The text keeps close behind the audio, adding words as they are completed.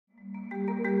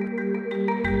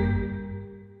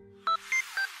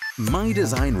My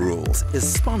Design Rules is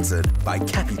sponsored by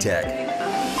Capitec.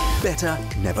 Better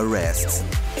never rests.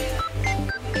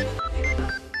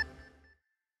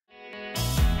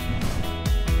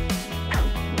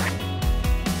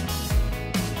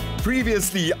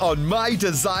 Previously on My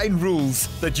Design Rules,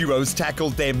 the duos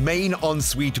tackled their main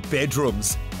ensuite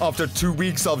bedrooms. After 2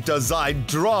 weeks of design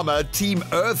drama, Team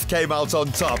Earth came out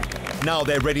on top. Now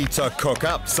they're ready to cook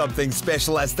up something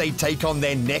special as they take on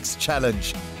their next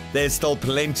challenge. There's still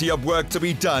plenty of work to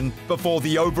be done before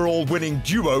the overall winning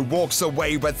duo walks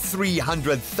away with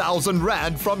 300,000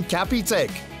 Rand from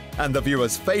Capitec. And the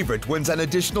viewer's favorite wins an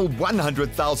additional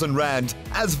 100,000 Rand,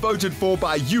 as voted for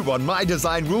by you on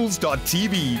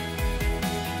mydesignrules.tv.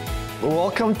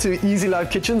 Welcome to Easy Life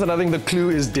Kitchens, and I think the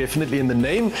clue is definitely in the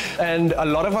name. And a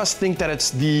lot of us think that it's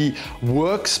the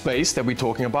workspace that we're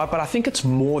talking about, but I think it's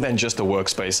more than just a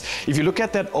workspace. If you look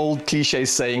at that old cliche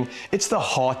saying, it's the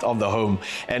heart of the home,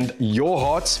 and your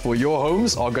hearts for your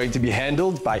homes are going to be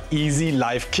handled by Easy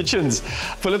Life Kitchens.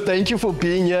 Philip, thank you for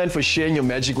being here and for sharing your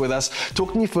magic with us.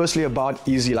 Talk to me firstly about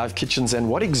Easy Life Kitchens and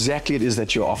what exactly it is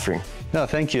that you're offering. No,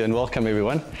 thank you and welcome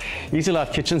everyone. Easy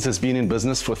Life Kitchens has been in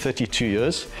business for 32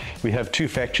 years. We have 2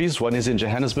 factories, one is in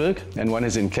Johannesburg and one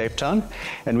is in Cape Town,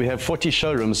 and we have 40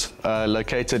 showrooms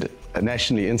located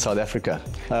nationally in South Africa.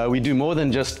 We do more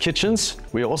than just kitchens.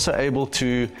 We're also able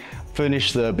to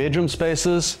furnish the bedroom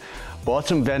spaces,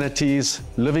 bathroom vanities,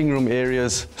 living room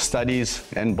areas, studies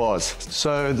and bars.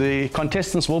 So the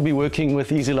contestants will be working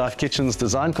with Easy Life Kitchens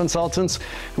design consultants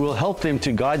who will help them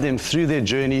to guide them through their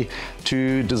journey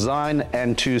to design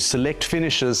and to select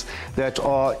finishes that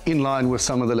are in line with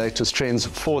some of the latest trends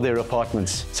for their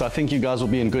apartments. So I think you guys will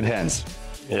be in good hands.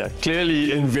 Yeah,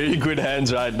 clearly in very good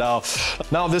hands right now.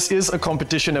 Now, this is a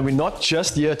competition and we're not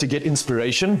just here to get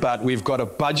inspiration, but we've got a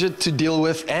budget to deal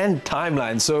with and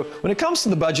timeline. So when it comes to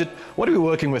the budget, what are we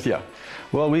working with here?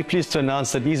 Well, we're pleased to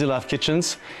announce that Easy Life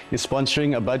Kitchens is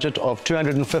sponsoring a budget of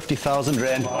 250,000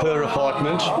 Rand per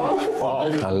apartment.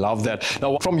 I love that.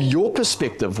 Now, from your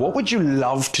perspective, what would you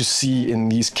love to see in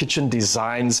these kitchen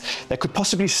designs that could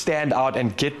possibly stand out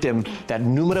and get them that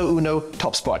numero uno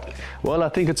top spot? Well, I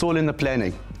think it's all in the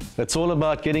planning. It's all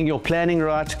about getting your planning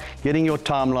right, getting your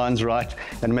timelines right,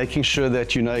 and making sure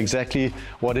that you know exactly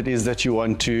what it is that you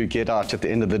want to get out at the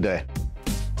end of the day.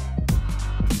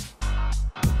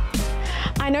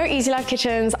 I know Easy Life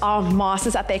Kitchens are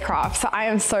masters at their craft, so I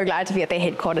am so glad to be at their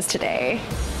headquarters today.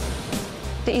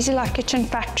 The Easy Life Kitchen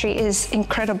factory is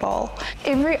incredible.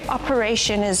 Every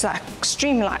operation is like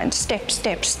streamlined, step,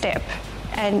 step, step,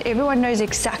 and everyone knows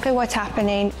exactly what's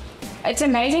happening. It's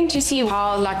amazing to see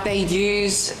how they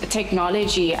use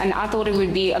technology, and I thought it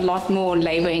would be a lot more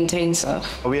labor intensive.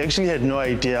 We actually had no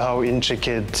idea how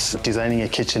intricate designing a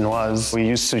kitchen was. We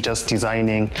used to just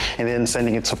designing and then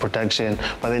sending it to production,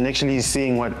 but then actually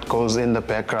seeing what goes in the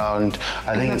background,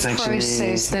 I think it's actually the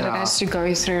process that it has to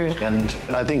go through. And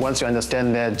I think once you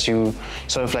understand that, you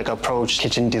sort of approach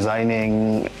kitchen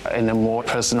designing in a more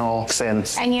personal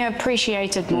sense. And you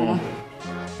appreciate it more.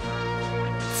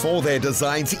 For their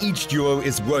designs, each duo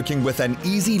is working with an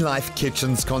Easy Life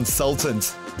Kitchens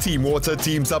consultant. Team Water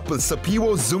teams up with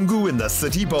Sapiwo Zungu in the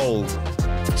City Bold.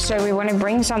 So we want to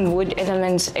bring some wood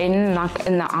elements in, like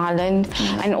in the island,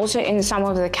 and also in some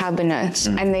of the cabinets,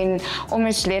 and then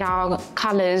almost let our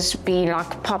colors be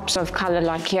like pops of color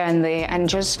like here and there, and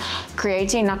just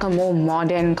creating like a more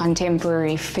modern,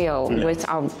 contemporary feel with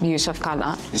our use of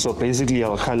color. So basically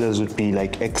our colors would be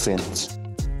like accents.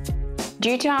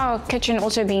 Due to our kitchen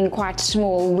also being quite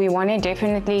small, we want to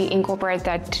definitely incorporate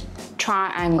that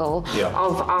triangle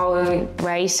of our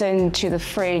basin to the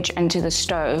fridge and to the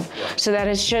stove, so that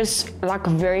it's just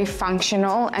very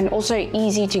functional and also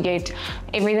easy to get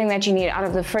everything that you need out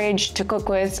of the fridge to cook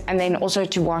with, and then also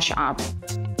to wash up.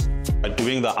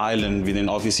 Doing the island, we then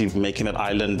obviously making that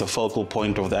island the focal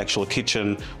point of the actual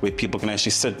kitchen, where people can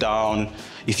actually sit down.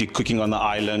 If you're cooking on the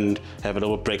island, have a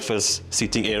little breakfast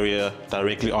seating area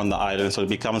directly on the island, so it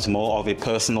becomes more of a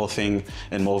personal thing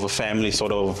and more of a family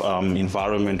sort of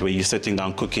environment where you're sitting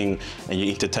down cooking and you're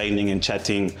entertaining and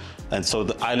chatting. And so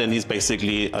the island is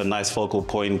basically a nice focal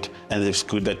point, and it's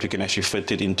good that we can actually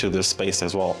fit it into this space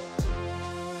as well.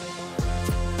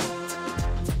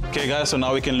 Okay guys, so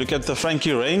now we can look at the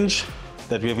Frankie range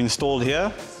that we have installed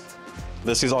here.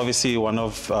 This is obviously one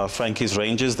of Frankie's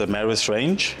ranges, the Maris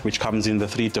range, which comes in the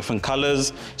 3 different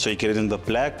colors. So you get it in the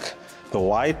black, the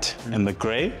white, and the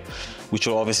gray, which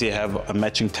will obviously have a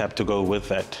matching tab to go with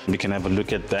that. We can have a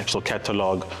look at the actual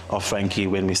catalog of Frankie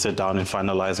when we sit down and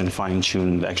finalize and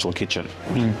fine-tune the actual kitchen.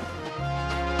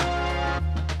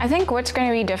 I think what's going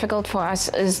to be difficult for us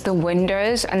is the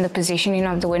windows and the positioning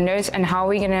of the windows, and how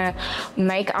we're going to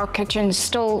make our kitchen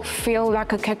still feel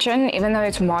like a kitchen, even though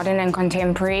it's modern and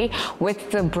contemporary,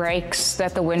 with the breaks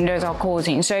that the windows are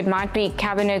causing. So it might be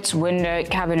cabinets, window,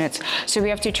 cabinets. So we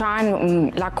have to try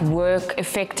and like work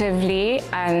effectively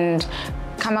and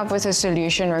come up with a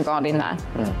solution regarding that.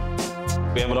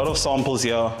 We have a lot of samples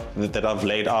here that I've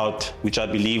laid out, which I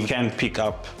believe can pick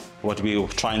up what we're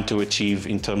trying to achieve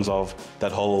in terms of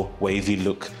that whole wavy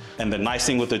look. And the nice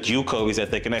thing with the Duco is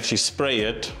that they can actually spray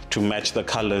it to match the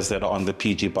colors that are on the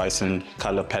PG Bison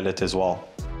color palette as well.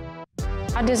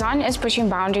 Our design is pushing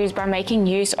boundaries by making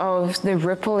use of the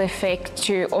ripple effect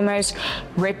to almost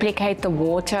replicate the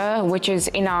water, which is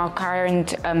in our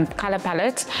current color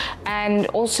palette, and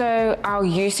also our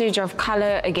usage of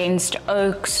color against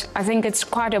oaks. I think it's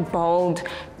quite a bold,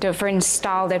 different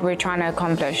style that we're trying to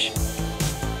accomplish.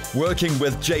 Working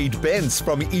with Jade Benz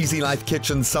from Easy Life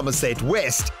Kitchen Somerset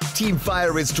West, Team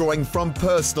Fire is drawing from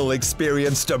personal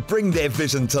experience to bring their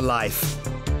vision to life.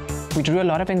 We drew a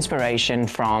lot of inspiration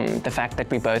from the fact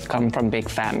that we both come from big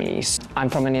families. I'm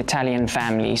from an Italian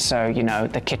family, so, you know,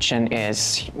 the kitchen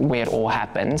is where it all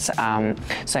happens.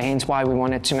 So hence why we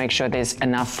wanted to make sure there's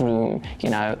enough room, you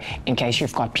know, in case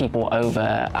you've got people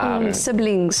over.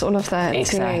 Siblings, all of that.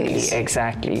 Exactly, yes.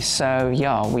 exactly. So,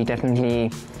 yeah, we definitely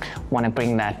want to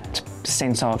bring that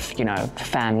sense of, you know,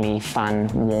 family, fun,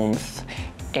 warmth,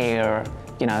 air,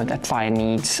 you know, that Fire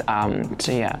needs.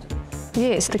 So, yeah.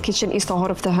 Yes, the kitchen is the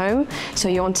heart of the home, so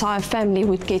your entire family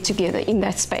would get together in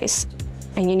that space.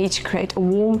 And you need to create a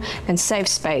warm and safe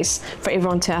space for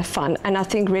everyone to have fun. And I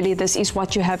think really this is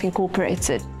what you have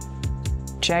incorporated.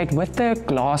 Jade, with the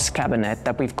glass cabinet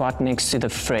that we've got next to the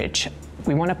fridge,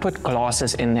 we want to put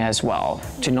glasses in there as well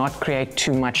to not create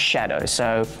too much shadow.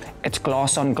 So it's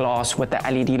glass on glass with the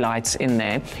LED lights in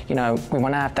there. You know, we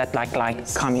want to have that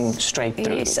light coming straight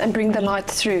through. Yes, and bring the light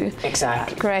through.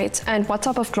 Exactly. Great. And what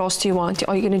type of glass do you want?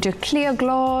 Are you going to do clear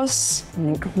glass,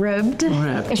 ribbed?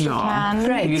 Ribbed, if you yeah. can.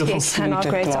 Great. Beautiful yes, Hannah,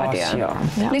 fluted great glass, idea.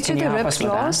 yeah. Let's Can do you the help ribbed us with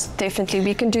glass. that? Definitely,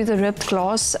 we can do the ribbed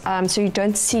glass, so you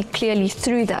don't see clearly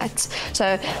through that.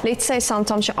 So let's say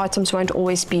sometimes your items won't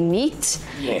always be neat.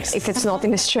 Yes. If it's not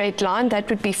in a straight line, that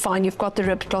would be fine. You've got the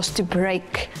ribbed glass to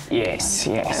break. Yes,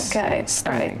 yes. Okay,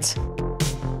 Stunning. great.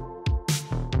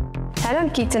 Hannah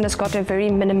 & Keaton has got a very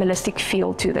minimalistic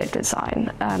feel to their design,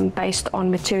 based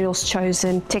on materials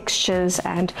chosen, textures,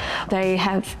 and they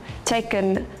have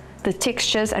taken the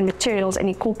textures and materials and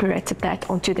incorporated that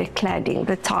onto their cladding,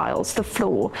 the tiles, the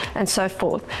floor, and so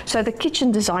forth. So the kitchen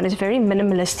design is very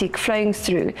minimalistic, flowing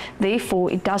through.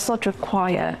 Therefore, it does not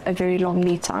require a very long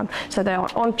lead time. So they are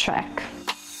on track.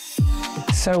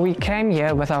 So we came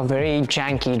here with our very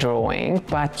janky drawing,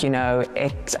 but you know,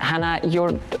 Hannah,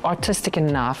 you're artistic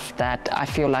enough that I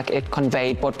feel like it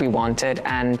conveyed what we wanted,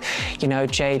 and you know,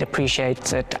 Jade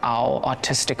appreciated our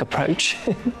artistic approach.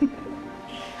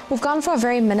 We've gone for a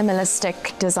very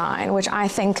minimalistic design, which I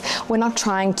think we're not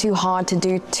trying too hard to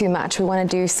do too much. We want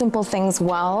to do simple things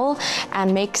well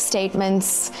and make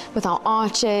statements with our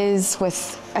arches,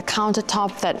 with a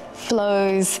countertop that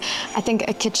flows. I think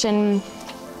a kitchen,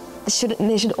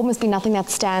 there should almost be nothing that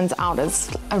stands out as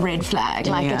a red flag.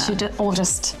 Like Yeah. it should all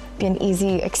just be an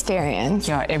easy experience.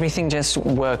 Yeah, everything just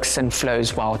works and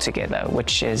flows well together,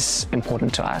 which is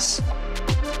important to us.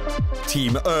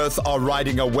 Team Earth are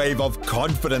riding a wave of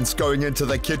confidence going into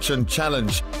the kitchen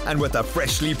challenge. And with a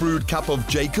freshly brewed cup of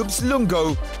Jacob's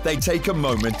Lungo, they take a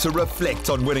moment to reflect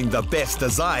on winning the best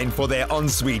design for their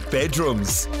ensuite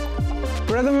bedrooms.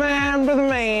 Brother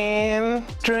man,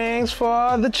 drinks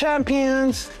for the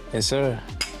champions. Yes, sir.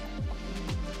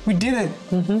 We did it.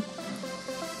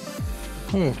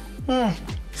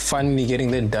 Finally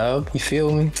getting the dub, you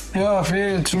feel me? Yeah, I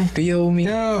feel it too. Feel me?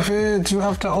 Yeah, I feel it too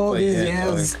after all these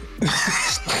years.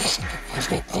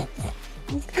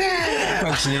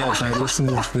 Actually, yeah,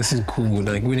 like, this is cool.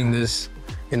 Like winning this,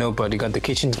 you know, but you got the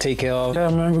kitchen to take care of. Yeah,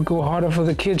 man, we go harder for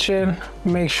the kitchen,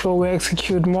 make sure we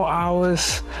execute more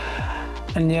hours,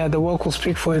 and yeah, the work will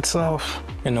speak for itself.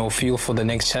 You know, feel for the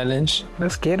next challenge.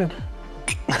 Let's get it.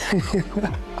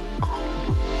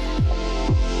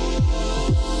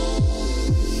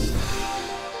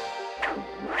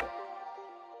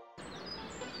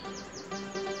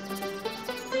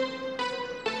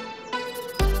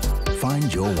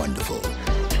 Find your wonderful.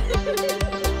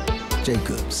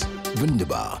 Jacobs,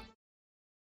 wunderbar.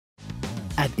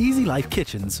 At Easy Life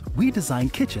Kitchens, we design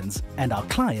kitchens and our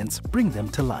clients bring them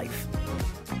to life.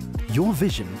 Your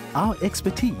vision, our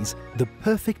expertise, the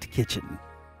perfect kitchen.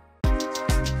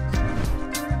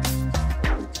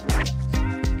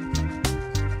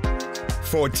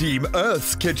 For Team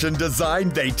Earth's kitchen design,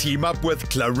 they team up with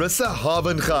Clarissa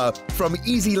Havenga from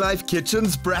Easy Life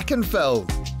Kitchens Brackenfell.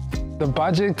 The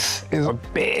budget is a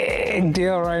big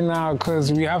deal right now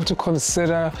because we have to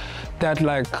consider that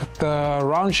like the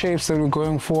round shapes that we're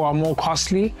going for are more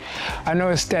costly. I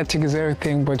know aesthetic is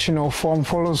everything, but you know, form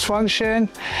follows function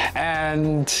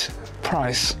and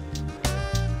price.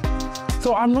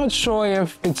 So I'm not sure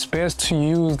if it's best to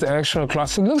use the actual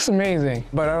cloth. It looks amazing,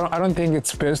 but I don't think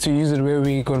it's best to use it where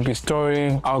we're going to be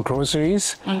storing our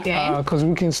groceries. Okay. Because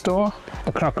we can store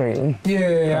the crockery.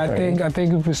 Yeah, I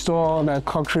think if we store the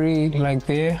crockery like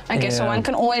there. Okay, so one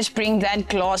can always bring that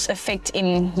glass effect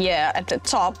in here at the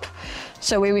top.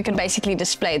 So where we can basically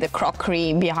display the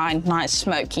crockery behind nice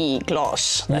smoky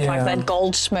glass. Like that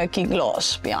gold smoky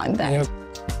glass behind that. Yeah.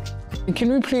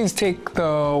 Can we please take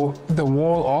the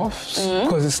wall off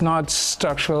because it's not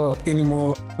structural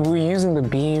anymore? We're using the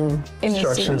beam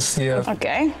structures here.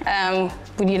 Okay.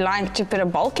 Would you like to put a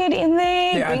bulkhead in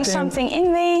there? Yeah, bring something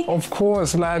in there? Of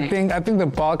course. Like, I think the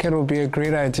bulkhead will be a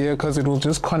great idea because it will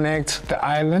just connect the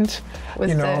island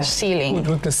with the ceiling.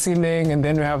 With the ceiling, and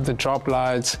then we have the drop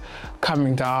lights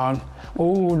coming down.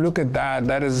 Oh, look at that!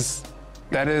 That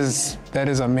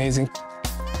is amazing.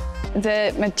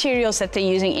 The materials that they're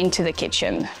using into the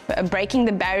kitchen, breaking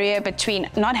the barrier between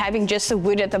not having just the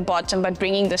wood at the bottom, but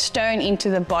bringing the stone into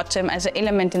the bottom as an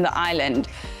element in the island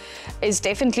is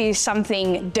definitely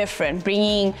something different.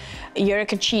 Bringing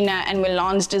Eurocachina and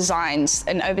Milan's designs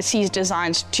and overseas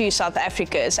designs to South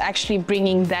Africa is actually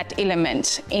bringing that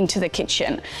element into the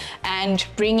kitchen and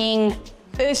bringing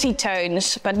earthy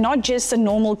tones, but not just the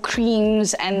normal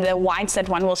creams and the whites that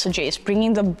one will suggest.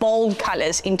 Bringing the bold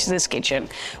colors into this kitchen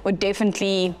would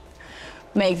definitely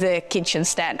make the kitchen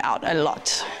stand out a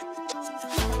lot.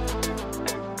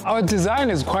 Our design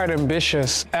is quite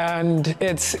ambitious and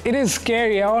it is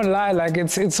scary, I won't lie, like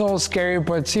it's all scary,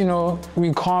 but you know,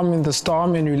 we calm in the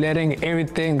storm and we're letting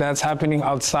everything that's happening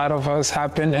outside of us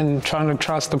happen and trying to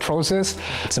trust the process.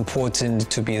 It's important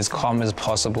to be as calm as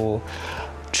possible.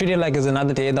 Treat it like it's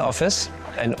another day at the office,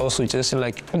 and also just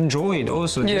like enjoy it.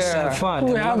 Also, just have fun.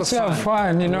 We have to have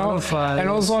fun, you know, and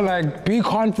also like be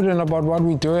confident about what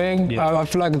we're doing. I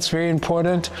feel like it's very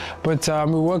important. But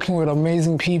we're working with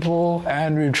amazing people,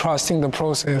 and we're trusting the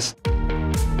process.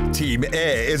 Team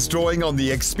Air is drawing on the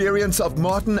experience of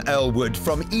Martin Elwood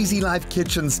from Easy Life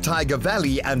Kitchens Tiger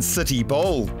Valley and City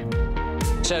Bowl.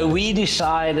 So we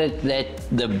decided that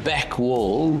the back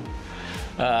wall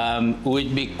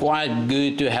would be quite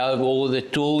good to have all the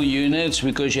tall units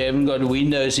because you haven't got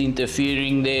windows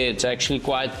interfering there. It's actually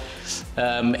quite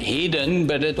hidden,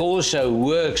 but it also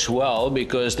works well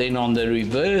because then on the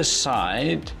reverse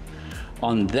side,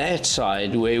 on that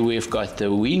side where we've got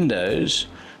the windows,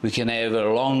 we can have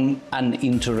a long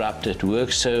uninterrupted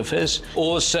work surface.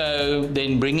 Also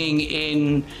then bringing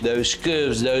in those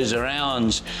curves, those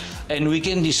rounds, and we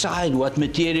can decide what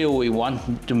material we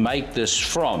want to make this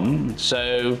from.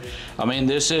 So, I mean,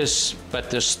 this is but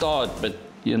the start, but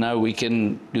you know, we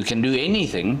can do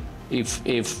anything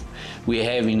if we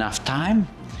have enough time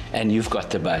and you've got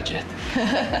the budget.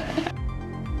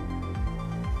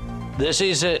 This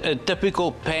is a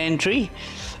typical pantry.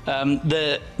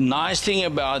 The nice thing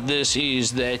about this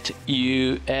is that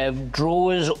you have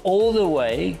drawers all the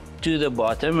way to the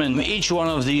bottom, and each one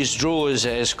of these drawers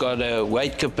has got a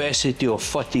weight capacity of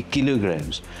 40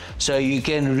 kilograms. So you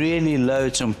can really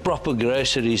load some proper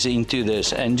groceries into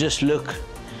this, and just look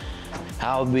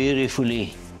how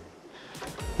beautifully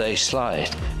they slide.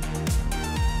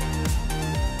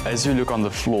 As you look on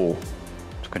the floor,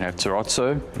 we can have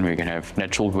terrazzo and we can have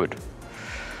natural wood.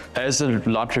 As the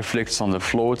light reflects on the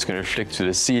floor, it's going to reflect to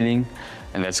the ceiling,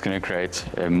 and that's going to create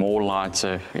a more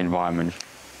lighter environment.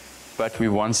 But we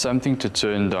want something to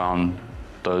turn down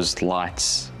those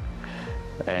lights.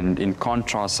 And in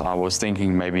contrast, I was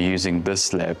thinking maybe using this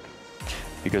slab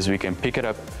because we can pick it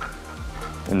up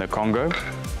in the Congo.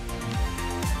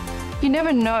 You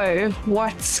never know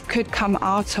what could come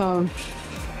out of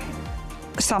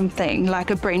something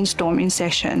like a brainstorming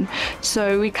session.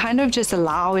 So we kind of just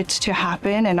allow it to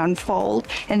happen and unfold,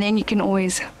 and then you can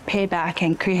always pare back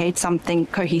and create something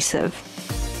cohesive.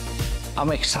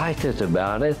 I'm excited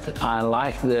about it. I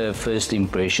like the first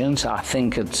impressions. I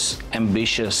think it's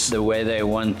ambitious the way they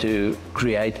want to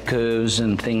create curves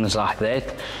and things like that,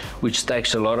 which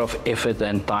takes a lot of effort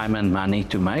and time and money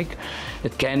to make.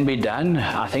 It can be done.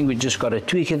 I think we just got to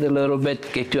tweak it a little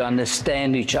bit, get to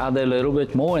understand each other a little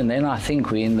bit more, and then I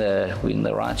think we're in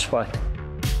the right spot.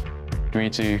 We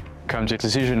need to come to a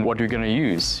decision what we're going to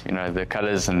use, you know, the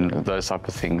colors and those type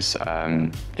of things.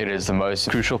 It is the most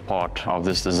crucial part of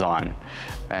this design,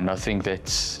 and I think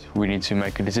that we need to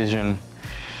make a decision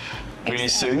pretty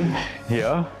soon.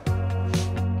 Yeah.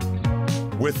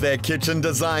 With their kitchen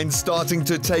design starting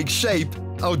to take shape,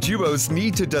 our duos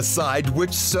need to decide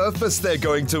which surface they're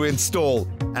going to install,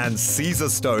 and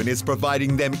Caesarstone is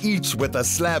providing them each with a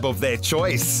slab of their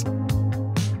choice.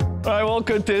 All right, well,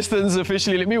 contestants,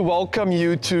 officially, let me welcome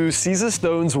you to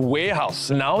Caesarstone's warehouse.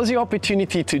 Now is your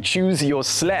opportunity to choose your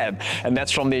slab, and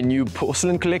that's from their new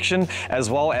porcelain collection,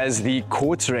 as well as the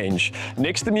quartz range.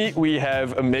 Next to me, we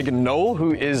have Megan Noel,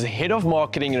 who is head of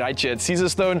marketing right here at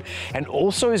Caesarstone, and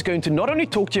also is going to not only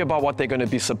talk to you about what they're going to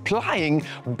be supplying,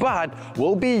 but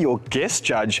will be your guest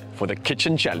judge for the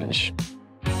kitchen challenge.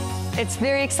 It's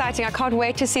very exciting. I can't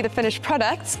wait to see the finished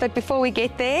products. But before we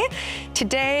get there,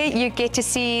 today you get to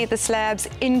see the slabs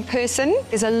in person.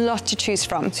 There's a lot to choose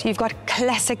from. So you've got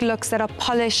classic looks that are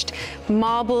polished,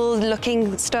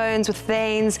 marble-looking stones with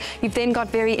veins. You've then got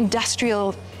very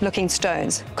industrial-looking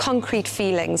stones, concrete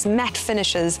feelings, matte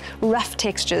finishes, rough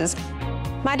textures.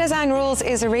 My Design Rules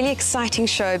is a really exciting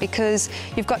show because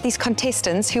you've got these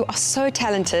contestants who are so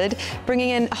talented,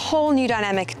 bringing in a whole new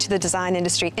dynamic to the design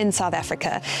industry in South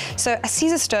Africa. So a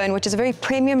Caesarstone, which is a very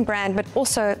premium brand, but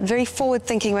also very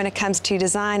forward-thinking when it comes to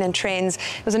design and trends,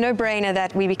 it was a no-brainer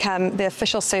that we become the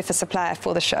official surface supplier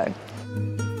for the show.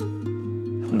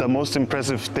 The most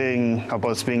impressive thing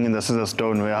about being in the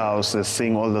Caesarstone warehouse is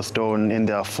seeing all the stone in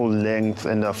their full length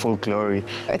and their full glory.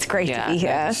 It's great to be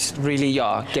here. It's really,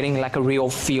 getting like a real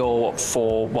feel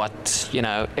for what,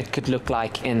 it could look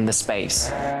like in the space.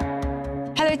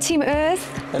 Hello, Team Earth.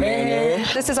 Hello.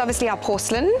 This is obviously our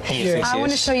porcelain. I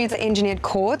want to show you the engineered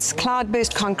quartz,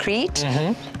 cloudburst concrete.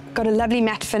 Got a lovely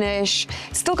matte finish,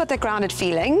 still got that grounded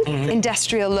feeling,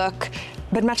 industrial look,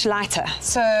 but much lighter.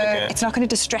 So it's not going to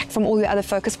distract from all the other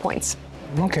focus points.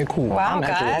 Okay, cool. Wow, I'm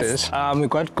happy with this. We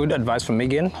got good advice from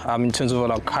Megan in terms of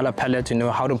our color palette,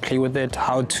 how to play with it,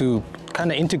 how to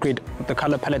kind of integrate the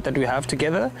color palette that we have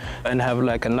together and have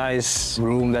like a nice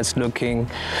room that's looking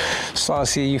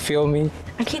saucy, you feel me?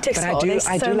 Architects,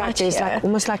 I do like there's like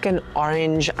almost like an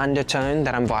orange undertone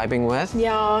that I'm vibing with.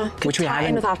 Yeah, which we tie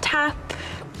in with our tap.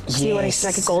 So you want to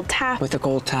like a gold tap? With a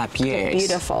gold tap, yes.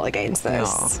 Beautiful against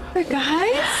this. Yeah. Hey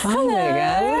guys. Hello,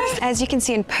 guys. As you can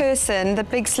see in person, the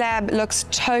big slab looks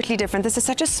totally different. This is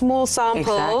such a small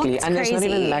sample. Exactly, it's and crazy. there's not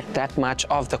even like that much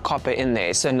of the copper in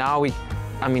there. So now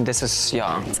this is, You've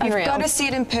got to see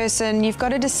it in person. You've got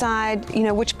to decide,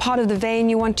 which part of the vein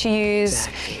you want to use.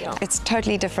 Exactly, It's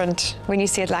totally different when you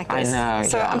see it like this. I know,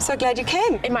 So I'm so glad you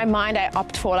came. In my mind, I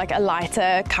opt for like a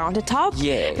lighter countertop.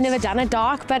 Yes. I've never done a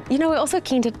dark, but we're also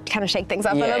keen to kind of shake things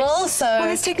up a little. So well,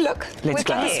 let's take a look. Let's go. We've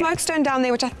got the smokestone down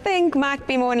there, which I think might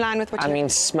be more in line with what you...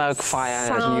 smoke, fire,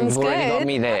 Sounds you've already good. got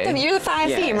me there. You're the fire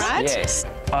theme, right? Yes.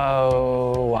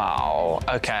 Oh, wow.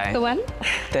 Okay. The one?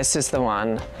 This is the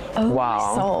one. Oh,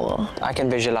 wow. soul. I can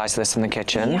visualize this in the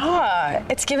kitchen. Yeah,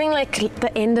 it's giving like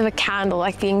the end of a candle,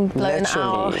 like being blown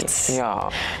out.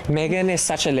 Yeah. Megan is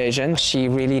such a legend. She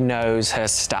really knows her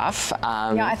stuff.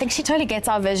 Yeah, I think she totally gets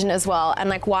our vision as well, and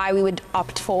like why we would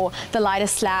opt for the lighter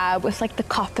slab with like the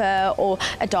copper or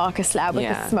a darker slab with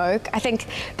the smoke. I think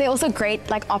they're also great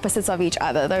like opposites of each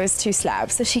other, those two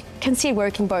slabs. So she can see it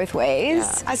working both ways.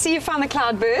 Yeah. I see you found the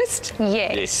cloudburst.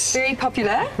 Yes. Very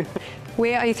popular.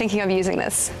 Where are you thinking of using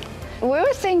this? We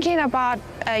were thinking about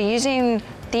using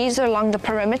these along the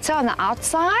perimeter on the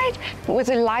outside with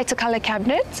a lighter color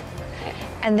cabinet,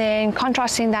 and then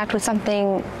contrasting that with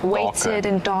something weighted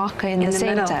and darker in the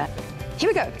center. Here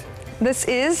we go. This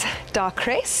is Dark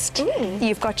Crest.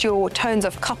 You've got your tones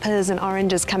of coppers and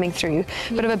oranges coming through,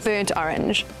 a bit of a burnt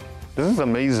orange. This is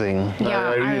amazing.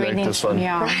 Yeah, I really like this one.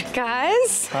 Yeah. Right,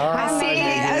 guys.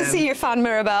 I see you found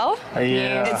Mirabelle.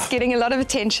 Yeah. It's getting a lot of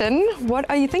attention. What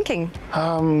are you thinking?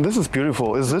 This is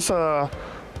beautiful. Is this a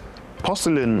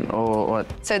porcelain or what?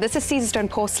 So this is Caesarstone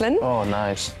porcelain. Oh,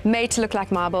 nice. Made to look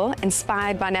like marble,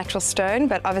 inspired by natural stone,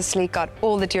 but obviously got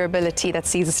all the durability that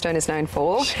Caesarstone is known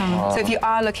for. So if you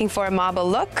are looking for a marble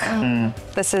look,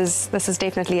 this is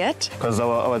definitely it. Because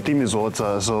our theme is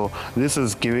water, so this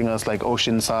is giving us like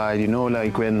oceanside,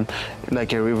 like when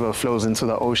like a river flows into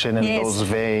the ocean and those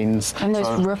veins. And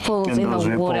those ripples in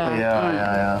the water.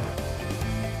 Yeah.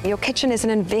 Your kitchen is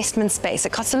an investment space.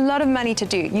 It costs a lot of money to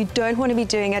do. You don't want to be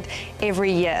doing it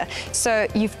every year. So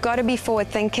you've got to be forward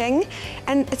thinking,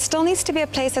 and it still needs to be a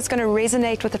place that's going to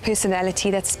resonate with the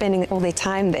personality that's spending all their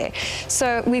time there.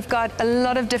 So we've got a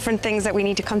lot of different things that we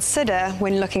need to consider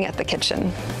when looking at the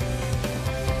kitchen.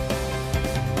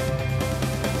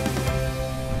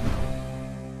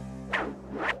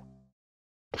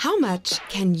 How much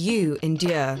can you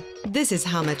endure? This is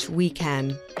how much we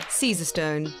can.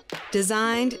 Caesarstone,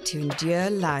 designed to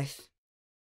endure life.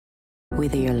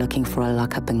 Whether you're looking for a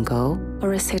lock up and go,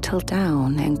 or a settle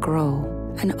down and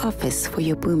grow, an office for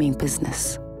your booming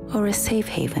business, or a safe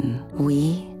haven,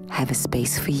 we have a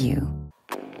space for you.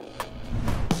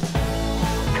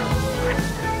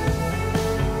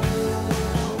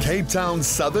 Cape Town's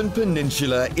southern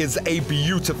peninsula is a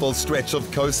beautiful stretch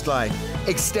of coastline,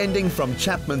 extending from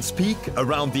Chapman's Peak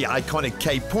around the iconic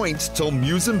Cape Point till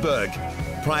Muizenberg.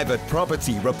 Private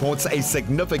property reports a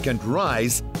significant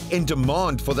rise in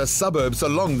demand for the suburbs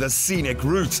along the scenic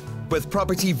route, with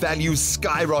property values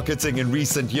skyrocketing in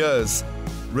recent years.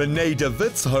 Renee de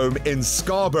Wit's home in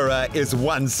Scarborough is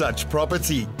one such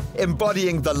property,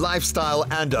 embodying the lifestyle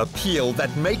and appeal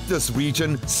that make this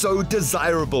region so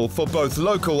desirable for both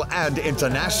local and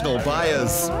international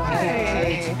buyers.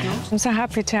 Hey. I'm so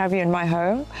happy to have you in my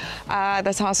home.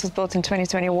 This house was built in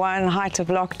 2021, height of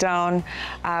lockdown.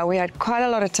 We had quite a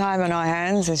lot of time on our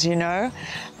hands, as you know,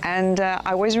 and I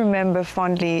always remember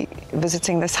fondly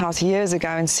visiting this house years ago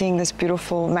and seeing this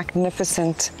beautiful,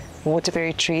 magnificent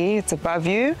waterberry tree. It's above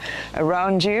you,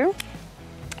 around you,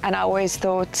 and I always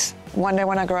thought, one day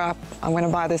when I grow up, I'm going to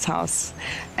buy this house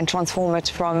and transform it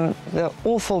from the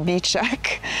awful beach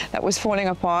shack that was falling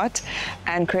apart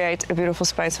and create a beautiful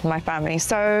space for my family.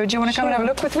 So do you want to come and have a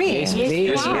look with me? Yes,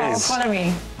 please. Wow, Yes. follow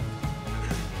me.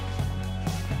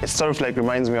 It sort of like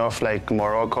reminds me of like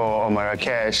Morocco or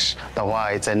Marrakesh, the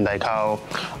whites, and like how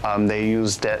they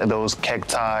use those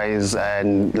cacti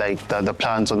and like the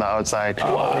plants on the outside.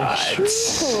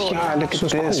 Yeah, look at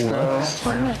this, bro.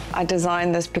 I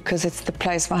designed this because it's the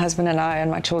place my husband and I and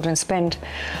my children spend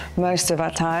most of our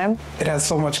time. It has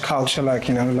so much culture, like,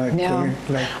 you know, like, Yeah.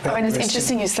 like that. I mean, it's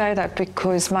interesting you say that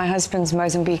because my husband's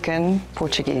Mozambican,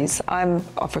 Portuguese. I'm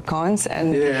Afrikaans,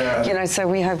 and you know, so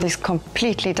we have these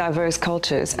completely diverse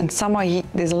cultures. And somehow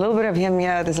there's a little bit of him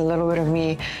here, there's a little bit of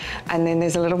me, and then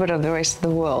there's a little bit of the rest of the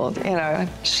world, you know,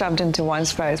 shoved into one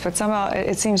space. But somehow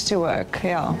it seems to work,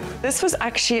 yeah. This was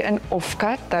actually an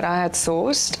offcut that I had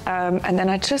sourced, and then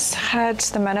I just had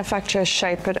the manufacturer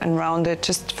shape it and round it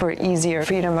just for easier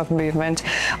freedom of movement.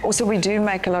 Also, we do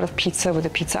make a lot of pizza with a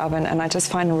pizza oven, and I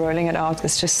just find rolling it out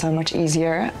is just so much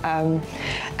easier. And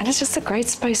it's just a great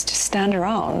space to stand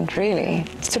around, really.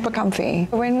 It's super comfy.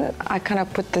 When I kind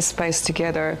of put this space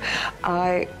together,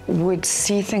 I would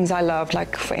see things I loved,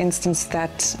 like for instance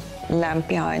that lamp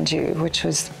behind you, which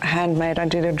was handmade. I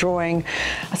did a drawing.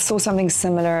 I saw something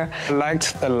similar. I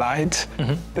liked the light.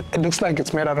 It looks like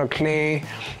it's made out of clay.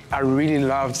 I really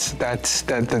loved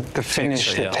the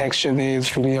finish, the texture there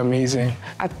is really amazing.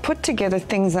 I put together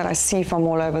things that I see from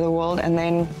all over the world, and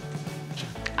then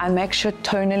I make sure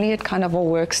tonally it kind of all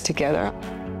works together.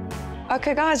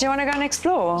 Okay, guys, do you want to go and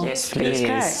explore? Yes, please.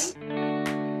 Okay.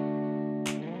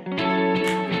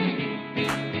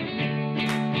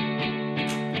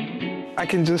 I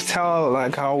can just tell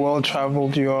like how well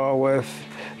traveled you are with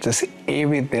just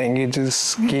everything. You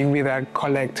just gave me that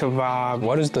collective vibe.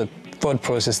 What is the thought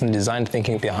process and design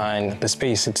thinking behind the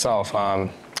space itself?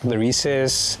 The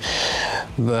recess,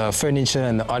 the furniture,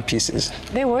 and the art pieces?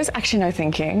 There was actually no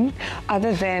thinking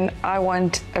other than I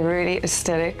want a really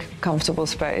aesthetic, comfortable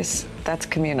space that's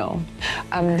communal.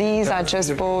 These I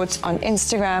just bought on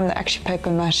Instagram, they're actually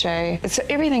paper mache. So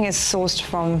everything is sourced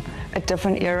from a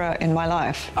different era in my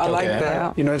life. I like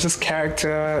that. You know, it's just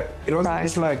character. It wasn't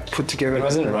just like put together. It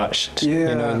wasn't rushed. Yeah.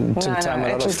 You know, it took time, a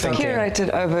lot it of was thinking. curated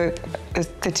over a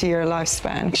 30-year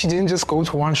lifespan. She didn't just go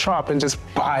to one shop and just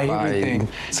buy everything.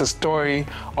 It's a story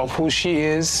of who she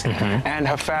is and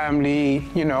her family,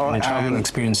 you know. And travel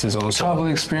experiences also. Travel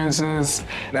experiences.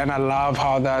 And I love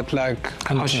how that like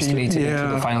how she translated into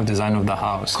the final design of the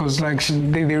house. Because like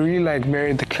they really like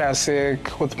married the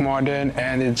classic with modern,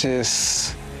 and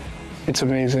it's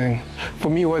amazing. For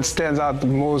me, what stands out the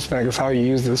most like is how you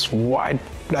use this white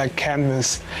like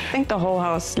canvas. I think the whole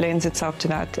house lends itself to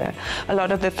that. A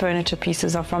lot of the furniture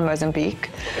pieces are from Mozambique,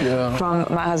 from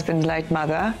my husband's late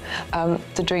mother.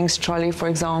 The drinks trolley, for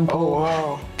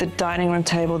example, the dining room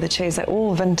table, the chairs, they're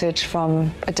all vintage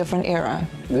from a different era.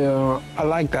 Yeah, I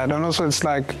like that. And also it's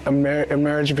like a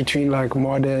marriage between like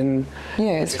modern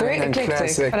it's very and eclectic,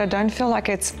 classic. but I don't feel like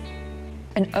it's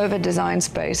an over-designed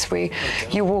space where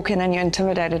you walk in and you're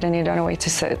intimidated and you don't know where to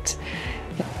sit.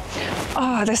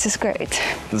 Oh, this is great.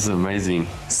 This is amazing.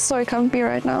 So comfy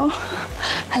right now.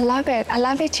 I love it. I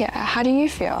love it here. How do you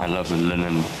feel? I love the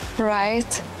linen.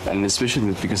 Right. And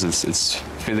especially because it's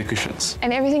feather cushions.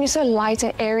 And everything is so light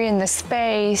and airy in the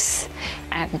space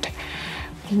and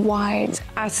wide.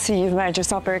 I see you've made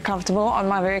yourself very comfortable on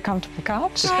my very comfortable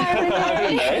couch.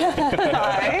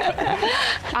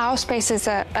 Our space is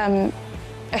a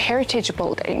heritage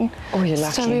building. Oh, you're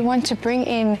lucky. So we want to bring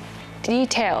in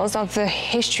details of the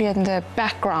history and the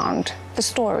background, the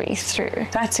story through.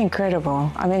 That's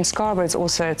incredible. I mean, Scarborough is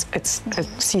also, it's a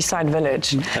seaside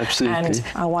village. Absolutely. And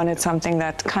I wanted something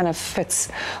that kind of fits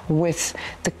with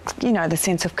the, you know, the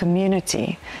sense of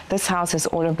community. This house is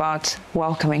all about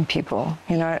welcoming people,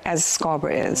 you know, as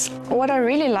Scarborough is. What I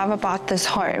really love about this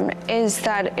home is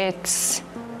that it's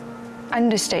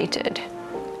understated.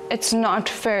 It's not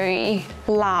very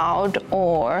loud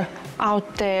or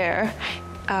out there.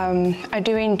 I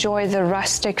do enjoy the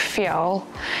rustic feel,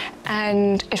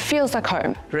 and it feels like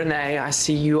home. Renee, I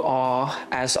see you are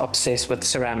as obsessed with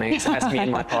ceramics as me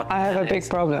and my partner. I have a big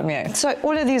problem, yeah. So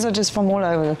all of these are just from all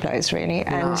over the place, really.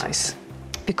 And nice.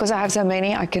 Because I have so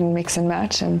many, I can mix and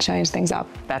match and change things up.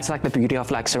 That's like the beauty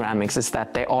of like ceramics, is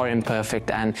that they are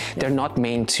imperfect and they're not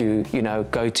meant to, you know,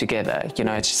 go together. You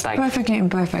know, it's just like perfectly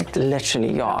imperfect.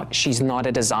 Literally, yeah. She's not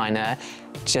a designer,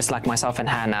 just like myself and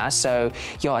Hannah. So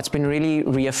yeah, it's been really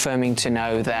reaffirming to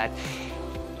know that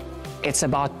it's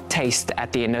about taste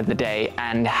at the end of the day,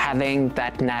 and having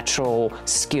that natural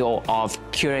skill of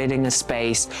curating a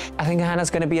space. I think Hannah's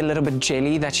going to be a little bit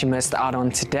jelly that she missed out on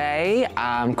today,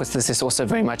 because this is also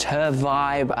very much her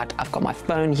vibe. I've got my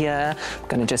phone here. I'm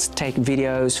going to just take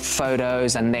videos,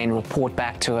 photos, and then report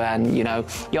back to her and, you know,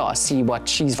 yeah, see what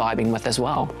she's vibing with as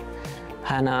well.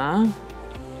 Hannah,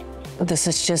 this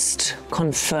is just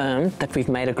confirmed that we've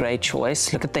made a great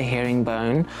choice. Look at the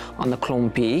herringbone on the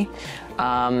klompie.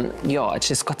 Yeah, it's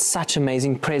just got such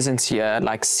amazing presence here,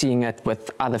 like seeing it with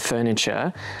other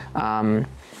furniture.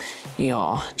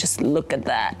 Yeah, just look at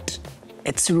that.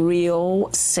 It's real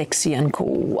sexy and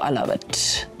cool. I love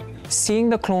it.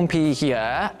 Seeing the klompie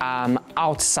here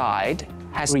outside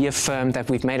has reaffirmed that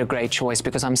we've made a great choice,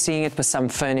 because I'm seeing it with some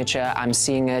furniture. I'm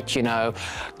seeing it, you know,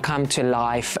 come to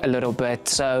life a little bit.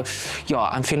 So yeah,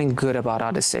 I'm feeling good about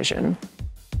our decision.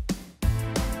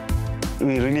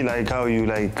 We really like how you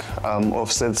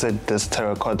offset this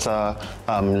terracotta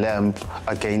lamp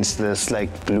against this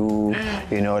like blue,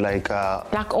 you know, like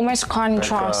almost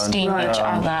contrasting each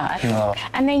other. Yeah.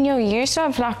 And then your use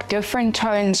of like different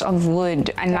tones of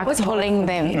wood and like pulling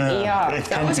them. It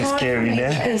can be scary,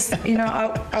 yeah. You know,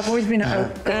 I've always been an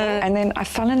oak girl, and then I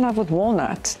fell in love with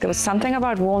walnut. There was something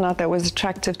about walnut that was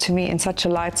attractive to me in such a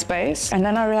light space, and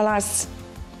then I realized,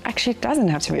 actually, it doesn't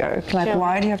have to be oak. Like,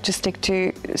 why do you have to stick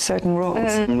to certain rules?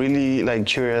 I'm really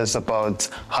curious about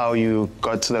how you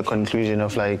got to the conclusion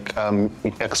of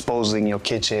exposing your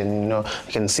kitchen. You know,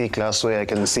 I can see glassware, I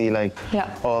can see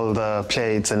all the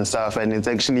plates and stuff, and it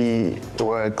actually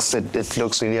works. It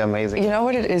looks really amazing. You know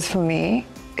what it is for me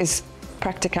is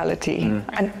practicality.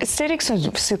 And aesthetics are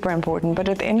super important, but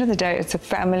at the end of the day, it's a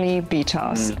family beach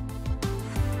house.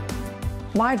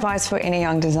 My advice for any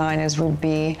young designers would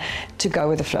be to go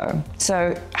with the flow.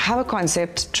 So have a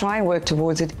concept, try and work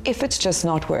towards it. If it's just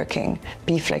not working,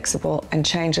 be flexible and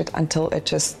change it until it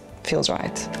just feels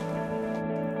right.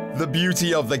 The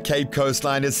beauty of the Cape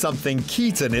coastline is something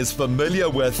Keaton is familiar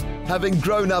with, having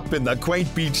grown up in the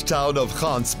quaint beach town of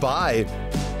Gansbaai.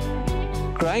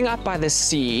 Growing up by the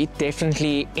sea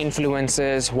definitely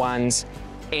influences one's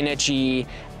energy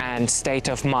and state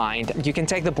of mind. You can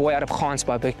take the boy out of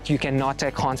Gansbaai, but you cannot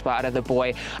take Gansbaai out of the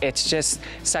boy. It's just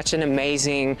such an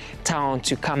amazing town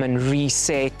to come and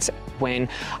reset. When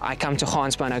I come to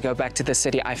Gansbaai and I go back to the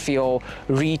city, I feel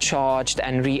recharged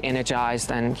and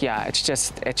re-energized, and yeah, it's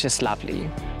just lovely.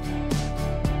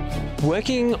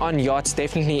 Working on yachts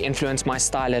definitely influenced my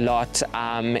style a lot.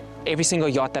 Every single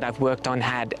yacht that I've worked on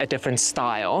had a different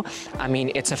style. I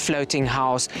mean, it's a floating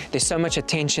house. There's so much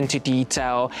attention to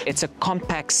detail. It's a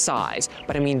compact size,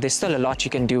 but I mean, there's still a lot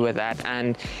you can do with that,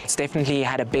 and it's definitely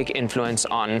had a big influence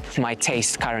on my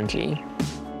taste currently.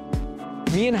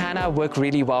 Me and Hannah work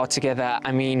really well together.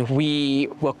 I mean, we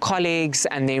were colleagues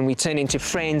and then we turned into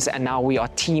friends, and now we are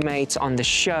teammates on the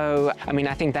show. I mean,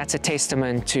 I think that's a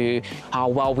testament to how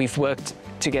well we've worked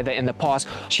together in the past.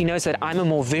 She knows that I'm a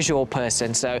more visual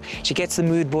person, so she gets the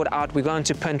mood board out, we go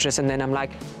into Pinterest, and then I'm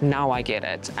like, now I get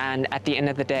it. And at the end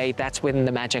of the day, that's when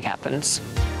the magic happens.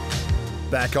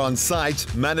 Back on site,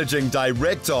 Managing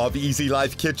Director of Easy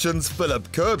Life Kitchens,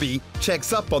 Philip Kirby,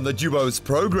 checks up on the duo's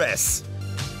progress.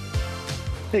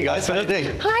 Hey guys, Philip.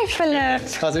 Hi, Philip.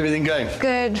 How's everything going?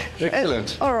 Good.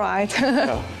 Excellent. All right.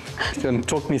 Can you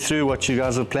talk me through what you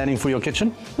guys are planning for your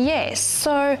kitchen? Yes,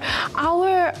 so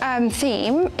our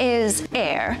theme is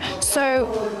air.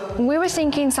 So we were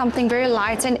thinking something very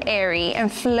light and airy and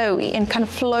flowy and kind of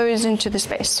flows into the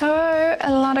space. So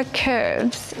a lot of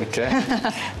curves. Okay.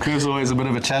 Curves are always a bit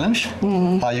of a challenge.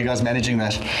 How are you guys managing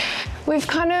that? We've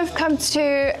kind of come to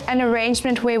an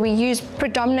arrangement where we use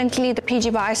predominantly the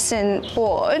PG Bison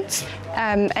boards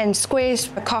and squares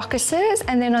for carcasses,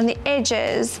 and then on the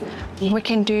edges we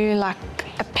can do like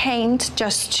a paint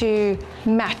just to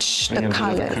match the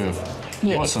colours.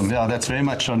 Yes. Awesome, yeah, that's very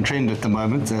much on trend at the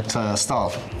moment, that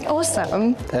style.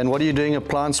 Awesome. And what are you doing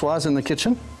appliance-wise in the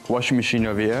kitchen? Washing machine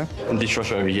over here and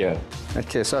dishwasher over here.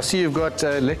 Okay, so I see you've got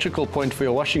an electrical point for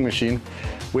your washing machine.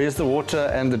 Where's the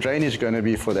water and the drainage going to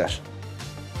be for that?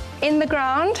 In the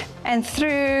ground and through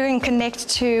and connect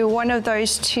to one of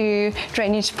those two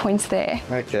drainage points there.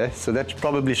 Okay, so that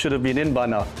probably should have been in by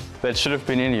now. That should have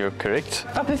been in, you're correct.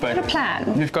 But we've got a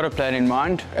plan. We've got a plan in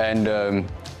mind, and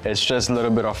it's just a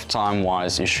little bit of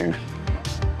time-wise issue.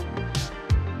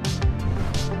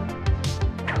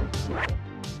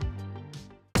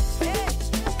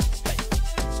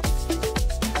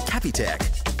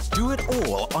 Capitec. Do it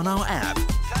all on our app.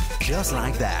 Just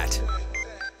like that.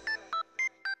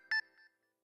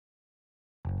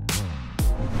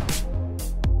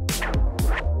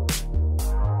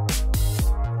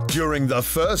 During the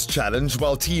first challenge,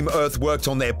 while Team Earth worked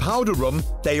on their powder room,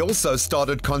 they also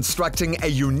started constructing a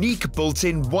unique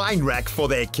built-in wine rack for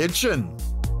their kitchen.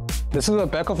 This is the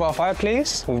back of our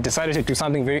fireplace. We've decided to do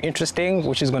something very interesting,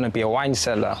 which is going to be a wine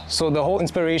cellar. So the whole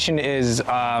inspiration is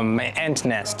an ant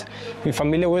nest. You're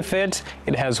familiar with it?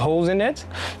 It has holes in it.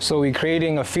 So we're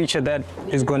creating a feature that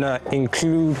is going to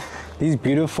include these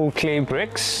beautiful clay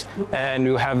bricks, and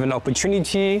we'll have an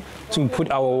opportunity to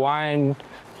put our wine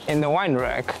in the wine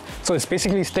rack. So it's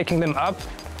basically sticking them up.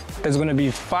 There's going to be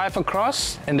 5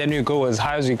 across, and then you go as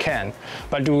high as you can.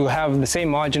 But we'll have the same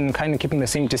margin, kind of keeping the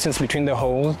same distance between the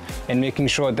holes and making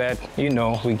sure that, you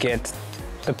know, we get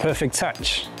the perfect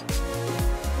touch.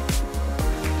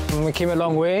 And we came a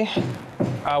long way.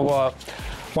 Our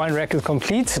wine rack is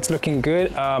complete. It's looking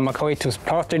good. I can't wait to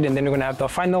plot it, and then we're going to have the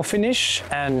final finish,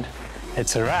 and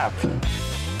it's a wrap.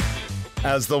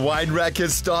 As the wine rack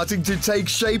is starting to take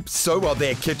shape, so are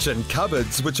their kitchen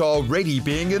cupboards, which are already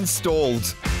being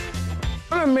installed.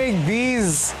 I'm gonna make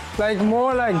these like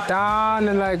more like down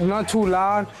and like not too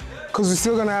loud, because we're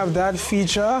still gonna have that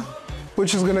feature,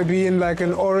 which is gonna be in like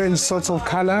an orange sort of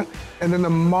color. And then the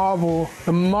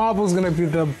marble's gonna be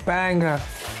the banger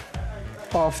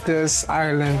of this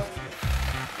island.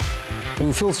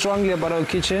 We feel strongly about our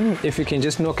kitchen. If we can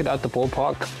just knock it out the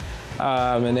ballpark,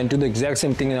 and then do the exact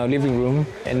same thing in our living room,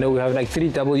 and know we have like 3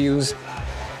 W's,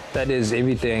 that is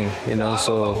everything, you know,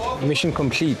 so mission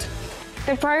complete.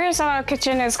 The progress of our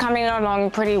kitchen is coming along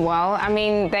pretty well. I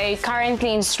mean, they're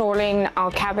currently installing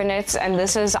our cabinets, and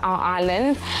this is our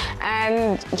island.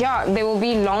 And yeah, there will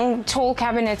be long, tall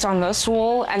cabinets on this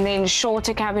wall and then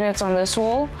shorter cabinets on this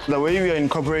wall. The way we are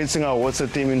incorporating our water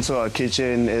theme into our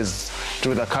kitchen is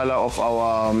through the color of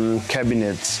our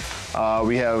cabinets.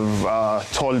 We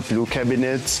have tall blue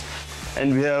cabinets,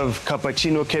 and we have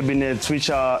cappuccino cabinets,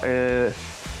 which are a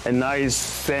nice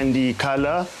sandy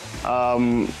color.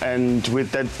 And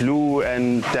with that blue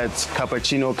and that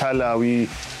cappuccino color, we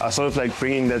are sort of like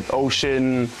bringing that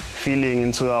ocean feeling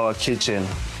into our kitchen.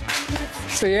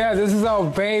 So yeah, this is our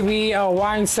baby, our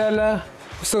wine cellar.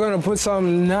 We're still gonna put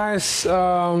some nice,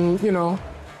 you know,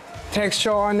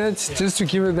 texture on it, just to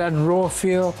give it that raw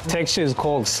feel. Texture is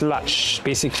called sludge.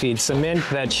 Basically, it's cement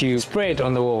that you spray it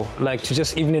on the wall, like to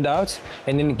just even it out,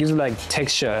 and then it gives like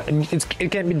texture. And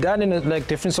it can be done in like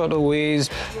different sort of ways.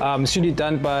 It should be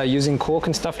done by using cork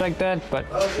and stuff like that, but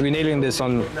we're nailing this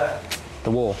on the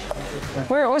wall.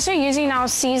 We're also using our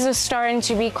Caesar stone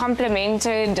to be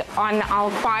complemented on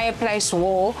our fireplace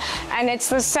wall, and it's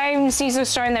the same Caesar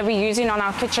stone that we're using on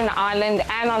our kitchen island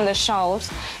and on the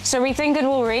shelves. So we think it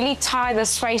will really tie the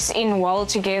space in well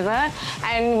together,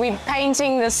 and we're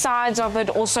painting the sides of it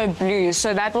also blue,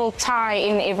 so that will tie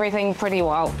in everything pretty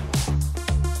well.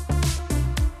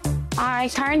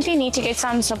 I currently need to get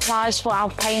some supplies for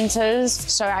our painters,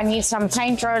 so I need some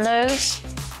paint rollers,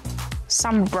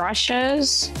 some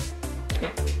brushes,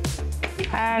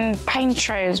 and paint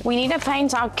trays. We need to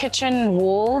paint our kitchen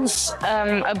walls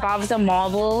above the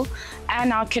marble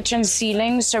and our kitchen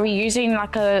ceiling, so we're using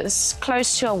like a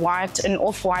close to a white, an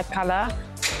off-white color.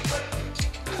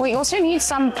 We also need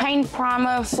some paint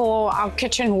primer for our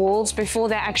kitchen walls before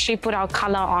they actually put our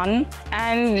color on.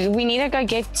 And we need to go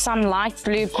get some light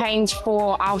blue paint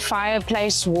for our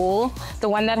fireplace wall, the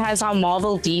one that has our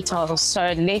marble details.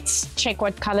 So let's check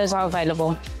what colors are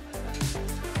available.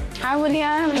 Hi,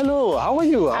 William. Hello, how are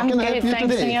you? How can I help you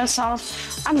thanks today? for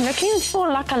yourself. I'm looking for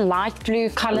like a light blue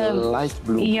color. Light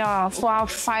blue? Yeah, for our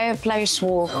fireplace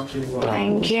wall.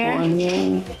 Thank you.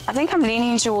 I think I'm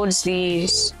leaning towards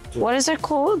these. What is it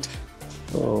called?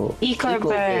 Oh, Eco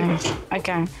Burn.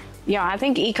 Okay. Yeah, I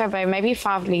think EcoBay, maybe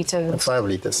 5 liters. 5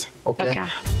 liters. Okay.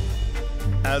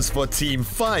 As for Team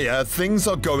Fire, things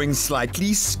are going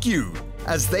slightly skew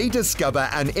as they discover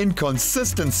an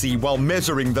inconsistency while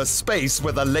measuring the space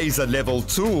with a laser level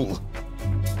tool.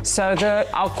 So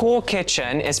our core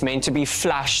kitchen is meant to be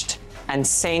flushed and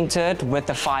centered with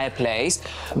the fireplace,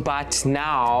 but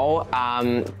now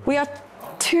we are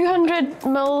 200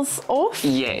 mils off?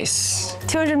 Yes.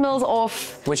 200 mils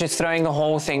off. Which is throwing the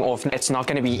whole thing off. It's not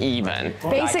going to be even.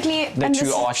 Basically, like the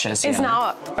two arches is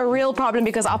now a real problem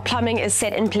because our plumbing is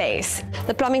set in place.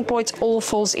 The plumbing points all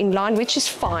falls in line, which is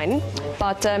fine,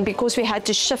 but because we had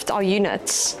to shift our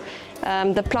units,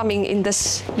 the plumbing in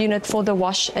this unit for the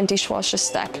wash and dishwasher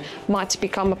stack might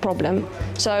become a problem.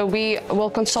 So we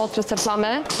will consult with the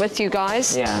plumber, with you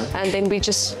guys, and then we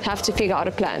just have to figure out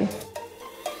a plan.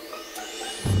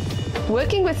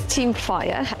 Working with Team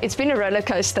Fire, it's been a roller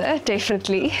coaster,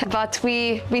 definitely, but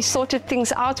we sorted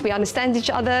things out. We understand each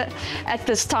other. At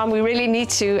this time, we really need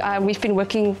to. We've been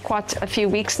working quite a few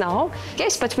weeks now.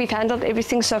 Yes, but we've handled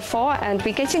everything so far, and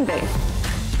we're getting there.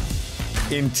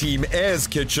 In Team Air's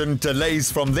kitchen,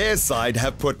 delays from their side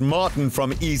have put Martin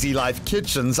from Easy Life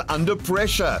Kitchens under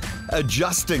pressure,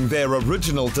 adjusting their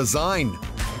original design.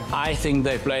 I think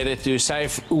they played it too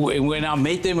safe. When I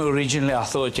met them originally, I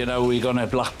thought, you know, we're going to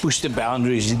like push the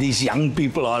boundaries. These young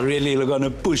people are really going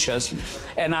to push us.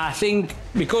 And I think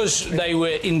because they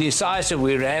were indecisive,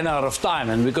 we ran out of time.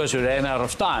 And because we ran out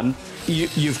of time,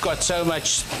 you've got so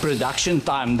much production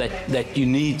time that you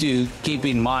need to keep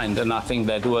in mind. And I think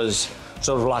that was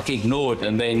sort of like ignored.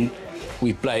 And then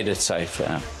we played it safe.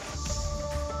 Yeah.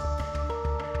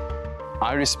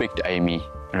 I respect Amy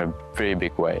in a very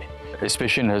big way,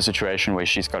 especially in her situation where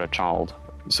she's got a child.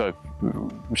 So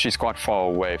she's quite far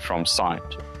away from site.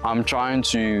 I'm trying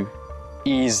to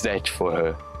ease that for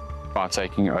her by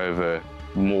taking over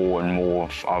more and more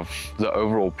of the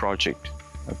overall project.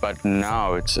 But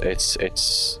now it's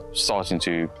starting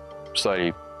to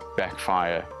slowly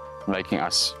backfire, making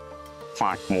us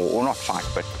fight more, or not fight,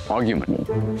 but argument more.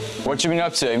 What you been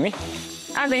up to, Amy?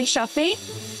 I've been shopping,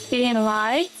 getting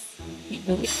lights,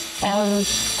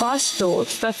 bar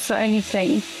stools, that's the only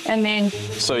thing. And then...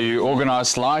 So you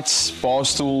organise lights, bar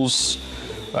stools,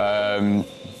 and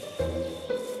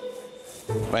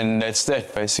that's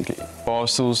that basically. Bar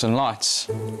stools and lights.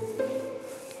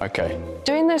 Okay.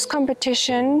 Doing this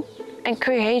competition and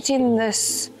creating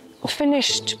this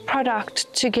finished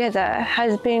product together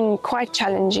has been quite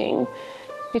challenging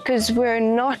because we're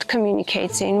not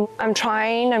communicating. I'm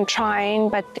trying,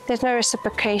 but there's no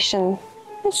reciprocation.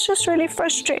 It's just really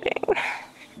frustrating.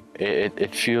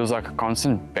 It feels like a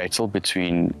constant battle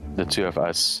between the two of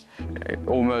us,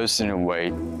 almost in a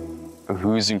way,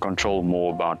 who's in control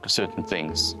more about certain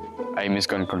things. Amy's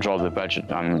going to control the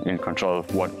budget, I'm in control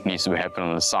of what needs to happen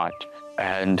on the site.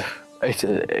 And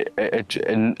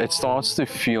it starts to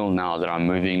feel now that I'm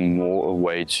moving more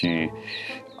away to,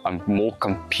 I'm more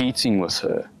competing with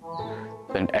her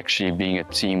than actually being a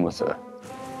team with her.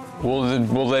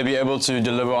 Will they be able to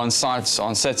deliver on site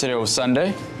on Saturday or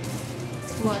Sunday?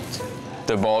 What?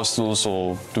 The bar stools,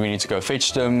 or do we need to go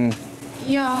fetch them?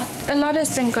 Yeah, a lot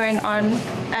has been going on,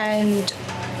 and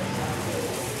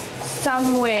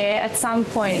somewhere at some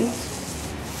point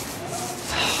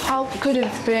help could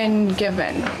have been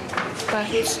given, but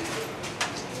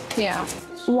yeah.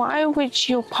 Why would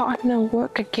your partner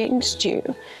work against you?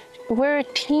 We're a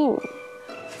team.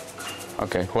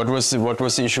 Okay, what was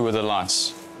the issue with the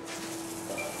lights?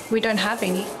 We don't have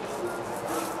any.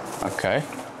 Okay.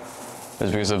 Is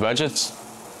it because of budgets?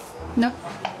 No.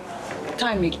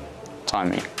 Timing.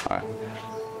 Timing, all right.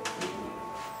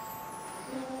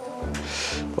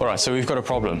 All right, so we've got a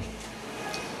problem.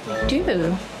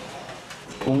 Do.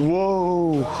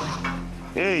 Whoa.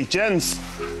 Hey, gents.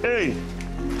 Hey.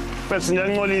 Person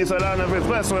young Molly is alone of his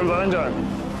best ones,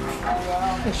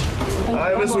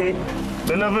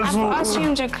 I've asked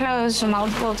him to close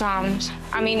multiple times.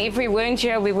 I mean, if we weren't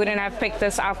here, we wouldn't have picked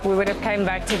this up. We would have came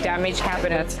back to damaged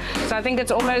cabinets. So I think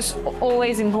it's almost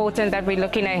always important that we're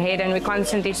looking ahead and we're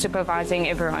constantly supervising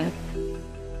everyone.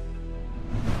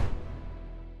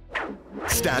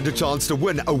 Stand a chance to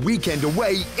win a weekend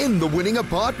away in the winning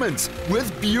apartment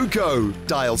with Buco.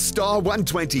 Dial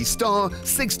 *120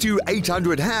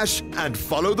 *62800# and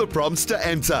follow the prompts to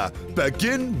enter.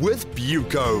 Begin with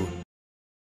Buco.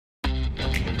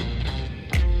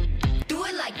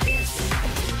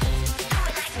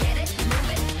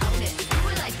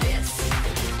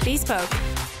 Bespoke.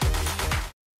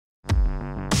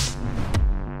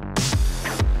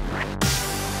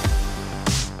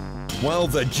 While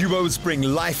the duos bring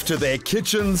life to their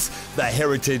kitchens, the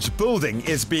heritage building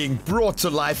is being brought to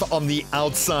life on the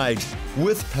outside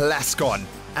with Plascon,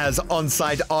 as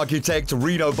on-site architect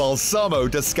Reno Balsamo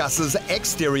discusses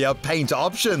exterior paint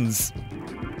options.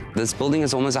 This building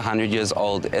is almost 100 years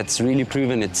old. It's really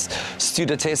proven it's stood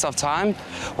the test of time.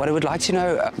 What I would like to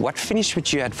know, what finish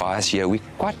would you advise here? We're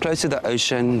quite close to the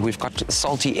ocean. We've got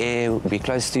salty air. We're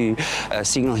close to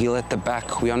Signal Hill at the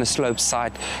back. We're on a slope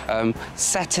site.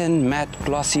 Satin, matte,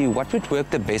 glossy, what would work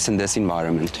the best in this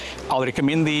environment? I'll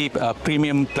recommend the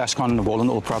premium Plascon wall and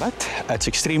all product. It's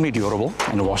extremely durable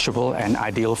and washable and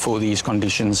ideal for these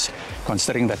conditions,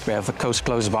 considering that we have the coast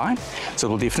close by. So it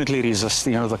will definitely resist,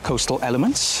 the coastal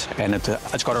elements. And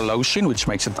it's got a lotion, which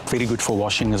makes it very good for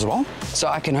washing as well. So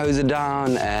I can hose it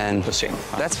down and...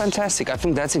 That's fantastic. I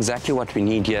think that's exactly what we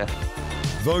need here.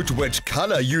 Vote which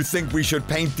color you think we should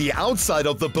paint the outside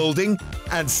of the building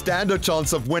and stand a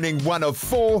chance of winning one of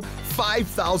 4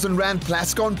 5,000 Rand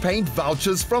Plascon paint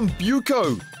vouchers from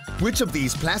Buco. Which of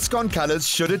these Plascon colors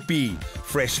should it be?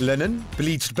 Fresh linen,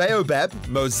 bleached baobab,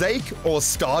 mosaic or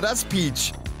stardust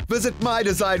peach? Visit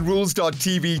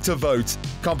mydesignrules.tv to vote.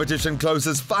 Competition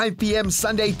closes 5 p.m.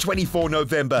 Sunday, 24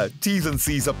 November. T's and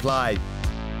C's apply.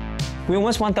 We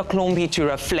almost want the klombi to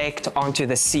reflect onto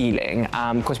the ceiling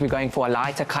because we're going for a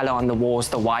lighter color on the walls,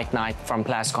 the white night from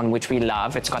Plascon, which we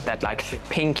love. It's got that like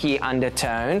pinky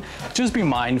undertone. Just be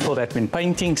mindful that when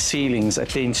painting ceilings, it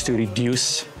tends to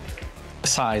reduce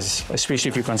size, especially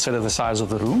if you consider the size of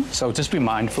the room. So just be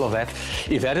mindful of that.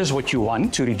 If that is what you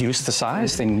want, to reduce the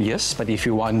size, then yes. But if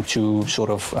you want to sort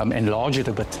of enlarge it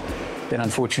a bit, then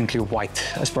unfortunately white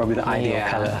is probably the ideal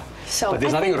color. So but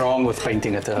there's nothing wrong with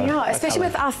painting it especially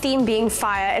with our theme being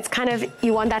fire. It's kind of,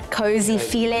 you want that cozy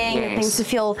feeling and things to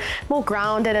feel more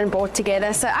grounded and brought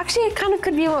together. So actually it kind of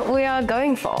could be what we are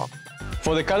going for.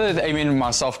 For the color that Amy and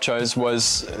myself chose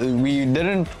was, we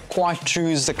didn't quite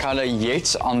choose the color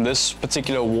yet on this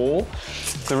particular wall.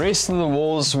 The rest of the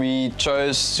walls we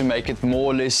chose to make it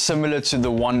more or less similar to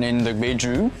the one in the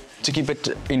bedroom, to keep it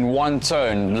in one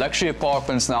tone. Luxury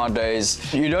apartments nowadays,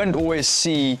 you don't always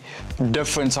see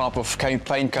different type of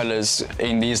paint colors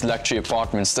in these luxury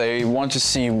apartments. They want to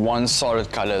see one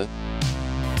solid color.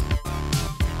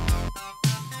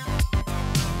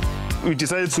 We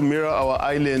decided to mirror our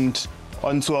island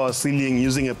onto our ceiling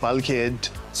using a bulkhead.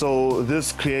 So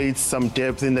this creates some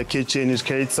depth in the kitchen, it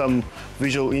creates some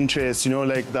visual interest,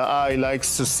 like the eye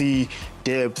likes to see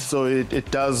depth, so it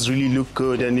does really look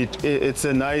good, and it's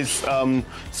a nice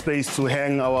space to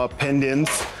hang our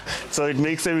pendants, so it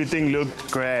makes everything look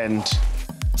grand.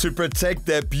 To protect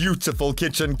their beautiful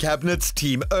kitchen cabinets,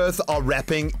 Team Earth are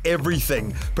wrapping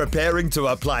everything, preparing to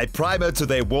apply primer to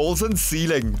their walls and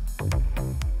ceiling.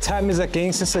 Time is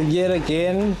against us yet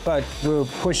again, but we're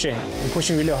pushing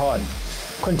really hard.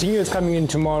 Continue is coming in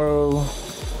tomorrow.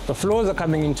 The floors are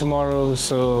coming in tomorrow,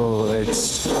 so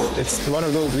it's one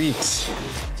of those weeks.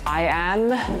 I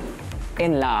am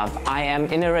in love. I am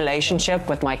in a relationship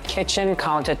with my kitchen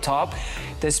countertop,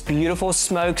 this beautiful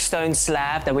smokestone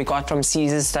slab that we got from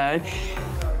Caesar Stone.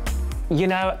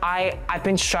 I've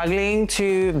been struggling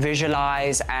to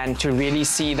visualize and to really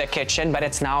see the kitchen, but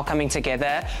it's now coming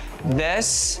together.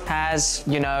 This has,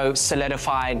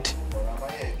 solidified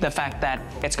the fact that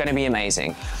it's going to be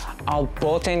amazing. Our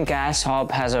built-in gas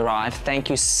hob has arrived. Thank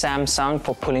you, Samsung,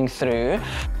 for pulling through.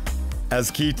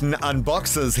 As Keaton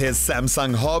unboxes his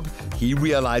Samsung hob, he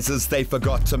realizes they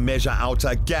forgot to measure out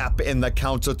a gap in the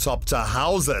countertop to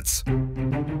house it.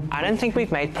 I don't think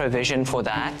we've made provision for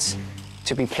that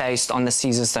to be placed on the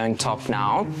Caesar Stone top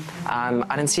now.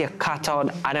 I don't see a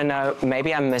cutout. I don't know,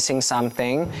 maybe I'm missing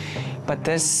something, but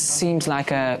this seems like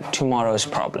a tomorrow's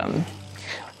problem,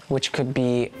 which could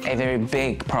be a very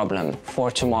big problem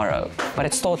for tomorrow. But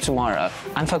it's still tomorrow.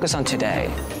 I'm focused on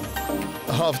today.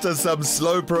 After some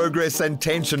slow progress and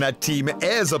tension at Team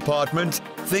Air's apartment,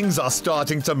 things are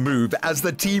starting to move as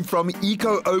the team from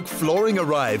Eco Oak Flooring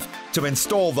arrive to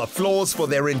install the floors for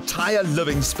their entire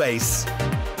living space.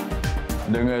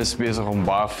 Dinge is besig om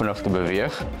baie vinnig te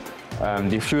beweeg.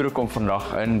 Die vloere kom vandag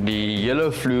in. Die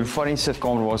hele vloer van die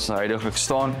sitkamer waar ons huidiglik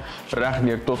staan, reg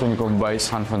deur tot in die kombuis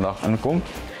gaan vandag inkom.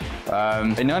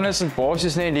 En dan is dit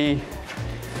basies net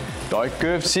daai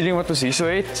curved ceiling wat ons hierso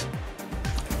het.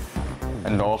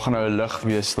 En daar gaan nou 'n lig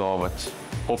wees daar wat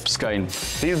opskyn.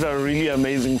 These are really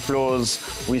amazing floors.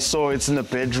 We saw it in the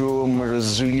bedroom. It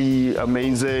was really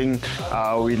amazing.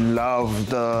 We love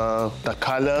the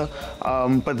color.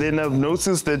 But then I've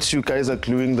noticed that you guys are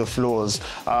gluing the floors.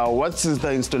 What is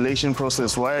the installation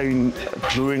process? Why are you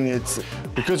gluing it?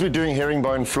 Because we're doing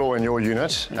herringbone floor in your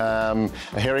unit, a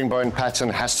herringbone pattern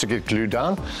has to get glued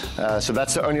down. So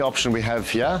that's the only option we have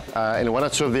here. In one or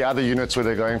two of the other units where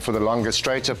they're going for the longer,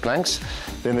 straighter planks,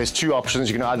 then there's two options.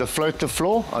 You can either float the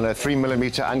floor on a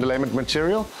 3mm underlayment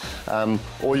material,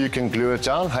 or you can glue it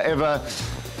down. However,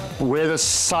 where the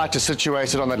site is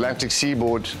situated on the Atlantic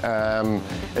seaboard,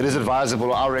 it is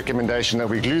advisable, our recommendation, that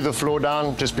we glue the floor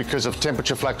down, just because of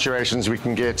temperature fluctuations we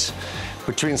can get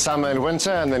between summer and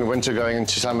winter, and then winter going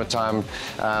into summertime.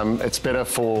 It's better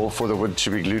for the wood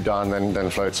to be glued down than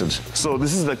floated. So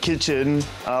this is the kitchen,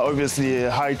 obviously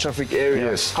a high traffic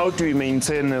area. Yes. How do we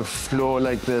maintain a floor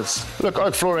like this? Look,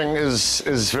 oak flooring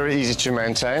is very easy to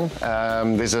maintain.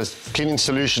 There's a cleaning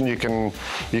solution you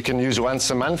can use once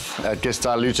a month. It gets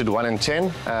diluted 1 in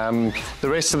 10. The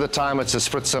rest of the time it's a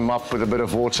spritzer mop with a bit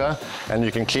of water, and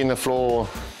you can clean the floor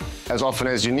as often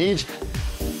as you need.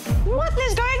 What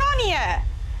is going on here?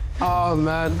 Oh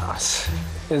man,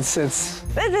 This is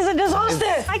a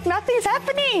disaster. Like nothing's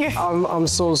happening. I'm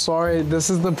so sorry. This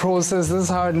is the process. This is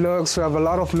how it looks. We have a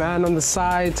lot of man on the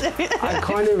side. I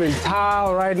can't even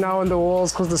tile right now on the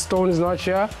walls because the stone is not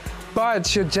here.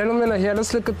 But your gentlemen are here.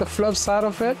 Let's look at the flip side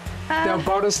of it. They're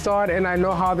about to start, and I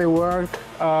know how they work.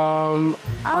 I'm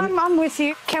with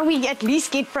you. Can we at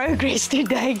least get progress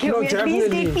today? Can we at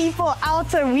least get people out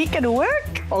so we can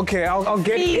work? Okay, I'll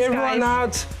get everyone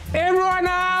out. Everyone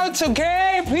out,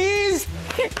 okay? Please.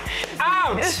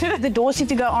 Out! The doors need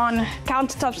to go on,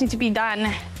 countertops need to be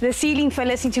done, the ceiling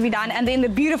fillers need to be done, and then the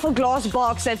beautiful glass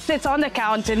box that sits on the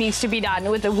counter needs to be done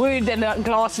with the wood and the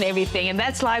glass and everything. And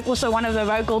that's like also one of the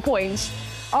vocal points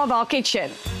of our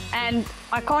kitchen. And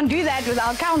I can't do that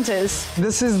without counters.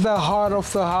 This is the heart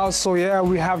of the house, so yeah,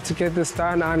 we have to get this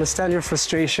done. I understand your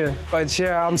frustration, but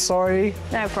yeah, I'm sorry.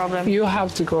 No problem. You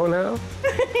have to go now.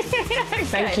 Okay.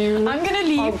 Thank you. I'm gonna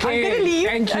leave. Okay. I'm gonna leave.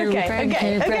 Thank you.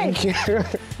 Okay. Thank you.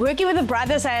 Working with the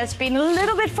brothers has been a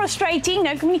little bit frustrating.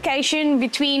 No communication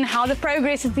between how the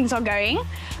progress and things are going.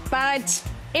 But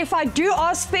if I do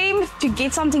ask them to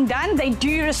get something done, they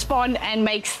do respond and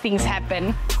make things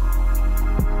happen.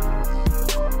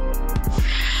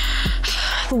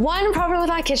 One problem with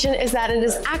our kitchen is that it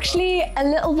is actually a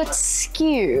little bit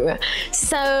skew.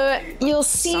 So you'll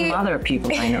see... Some other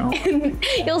people I know.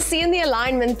 You'll see in the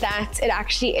alignment that it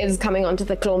actually is coming onto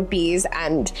the klompies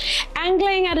and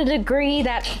angling at a degree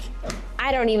that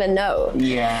I don't even know.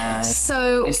 Yeah,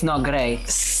 so it's not great.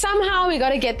 Somehow we got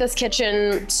to get this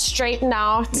kitchen straightened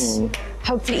out.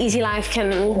 Hopefully Easy Life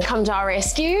can come to our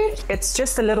rescue. It's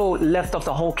just a little lift of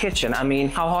the whole kitchen. I mean,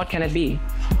 how hard can it be?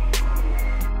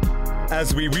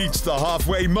 As we reach the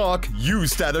halfway mark, you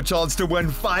stand a chance to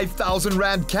win 5,000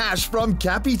 Rand cash from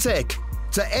Capitec.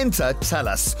 To enter, tell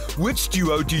us, which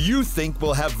duo do you think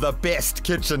will have the best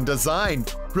kitchen design?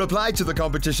 Reply to the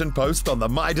competition post on the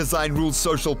My Design Rules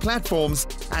social platforms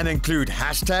and include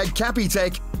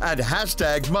 #Capitec and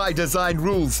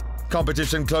 #MyDesignRules.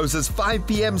 Competition closes 5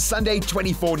 p.m. Sunday,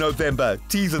 24 November.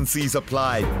 T's and C's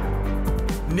apply.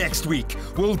 Next week,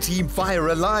 will Team Fire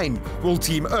align? Will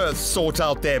Team Earth sort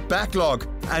out their backlog?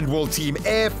 And will Team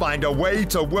Air find a way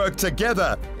to work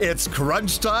together? It's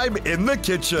crunch time in the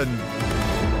kitchen.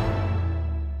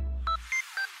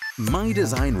 My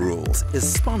Design Rules is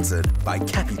sponsored by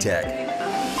Capitec.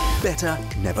 Better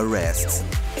never rests.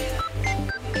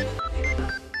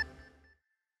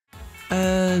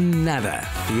 Another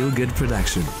feel-good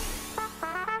production.